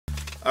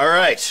All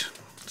right.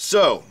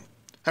 So,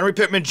 Henry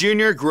Pittman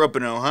Jr. grew up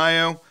in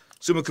Ohio,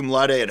 summa cum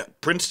laude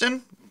at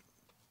Princeton.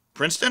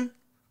 Princeton?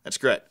 That's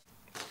correct.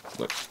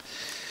 Look,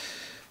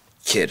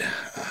 kid,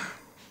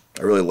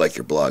 I really like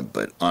your blog,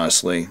 but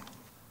honestly,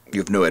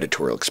 you have no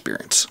editorial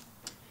experience.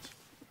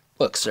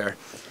 Look, sir,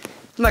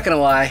 I'm not gonna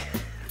lie.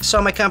 I saw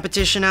my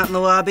competition out in the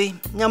lobby.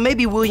 Now,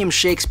 maybe William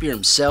Shakespeare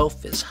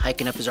himself is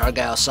hiking up his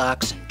Argyle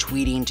socks and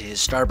tweeting to his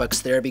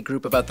Starbucks therapy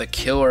group about the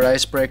killer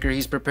icebreaker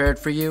he's prepared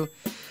for you.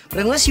 But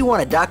unless you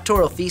want a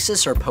doctoral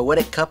thesis or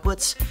poetic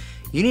couplets,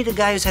 you need a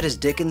guy who's had his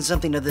dick in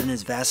something other than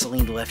his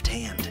Vaseline left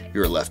hand.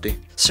 You're a lefty?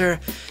 Sir,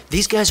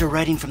 these guys are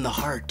writing from the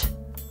heart.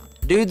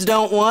 Dudes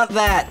don't want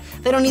that.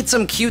 They don't need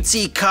some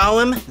cutesy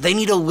column. They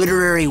need a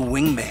literary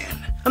wingman.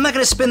 I'm not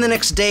gonna spend the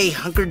next day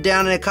hunkered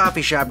down in a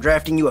coffee shop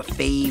drafting you a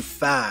Fave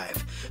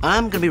 5.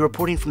 I'm gonna be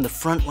reporting from the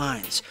front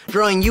lines,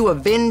 drawing you a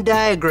Venn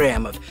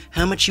diagram of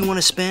how much you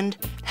wanna spend,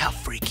 how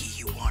freaky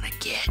you wanna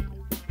get.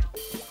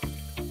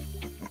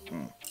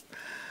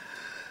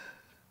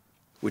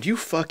 Would you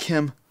fuck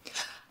him?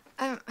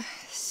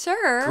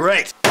 Sir.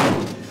 Great.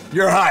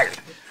 You're hired.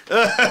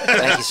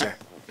 Thank you, sir.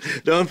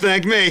 Don't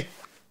thank me.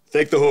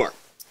 Thank the whore.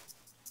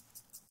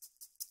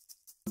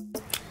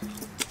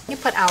 You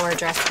put our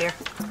address here.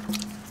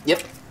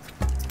 Yep.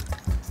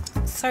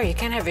 Sir, you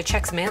can't have your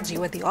checks mailed to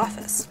you at the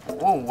office.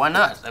 Oh, why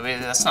not? I mean,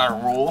 that's not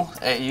a rule.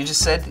 You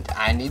just said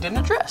I need an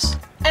address.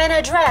 An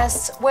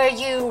address where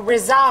you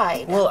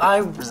reside. Well, I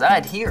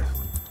reside here.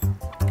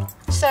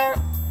 Sir,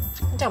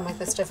 don't make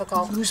this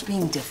difficult. Who's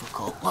being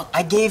difficult? Look,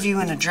 I gave you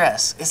an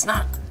address. It's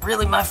not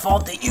really my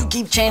fault that you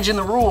keep changing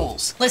the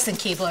rules. Listen,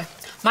 Keebler,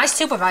 my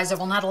supervisor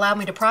will not allow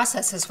me to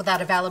process this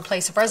without a valid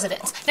place of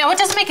residence. Now, it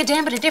doesn't make a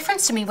damn bit of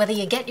difference to me whether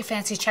you get your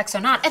fancy checks or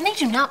not, and they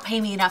do not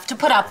pay me enough to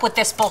put up with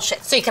this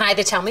bullshit. So you can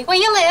either tell me where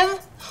you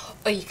live,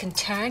 or you can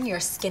turn your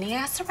skinny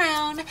ass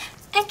around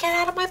and get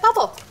out of my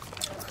bubble.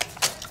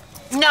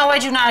 No, I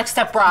do not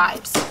accept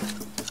bribes.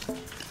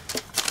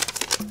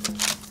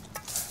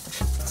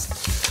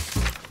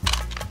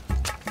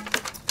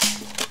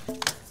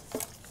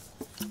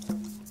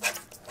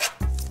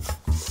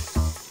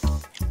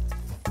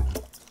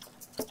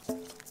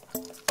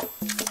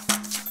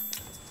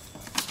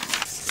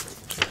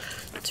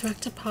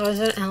 Direct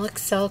deposit,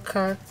 Alex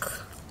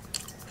Selkirk.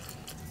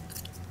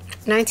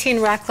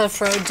 19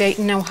 Ratcliffe Road,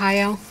 Dayton,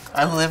 Ohio.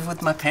 I live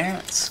with my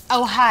parents.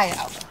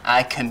 Ohio.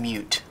 I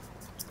commute.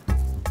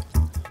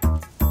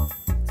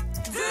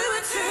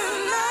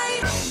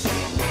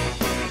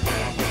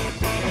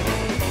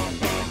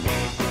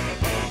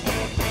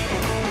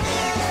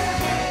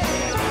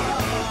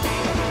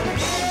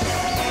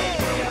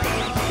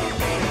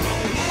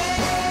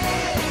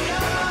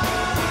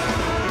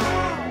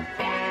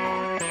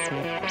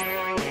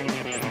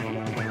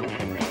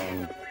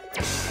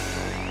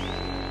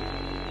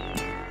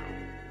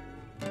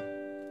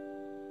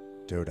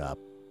 Dude up.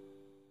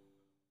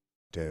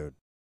 Dude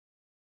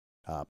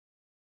up.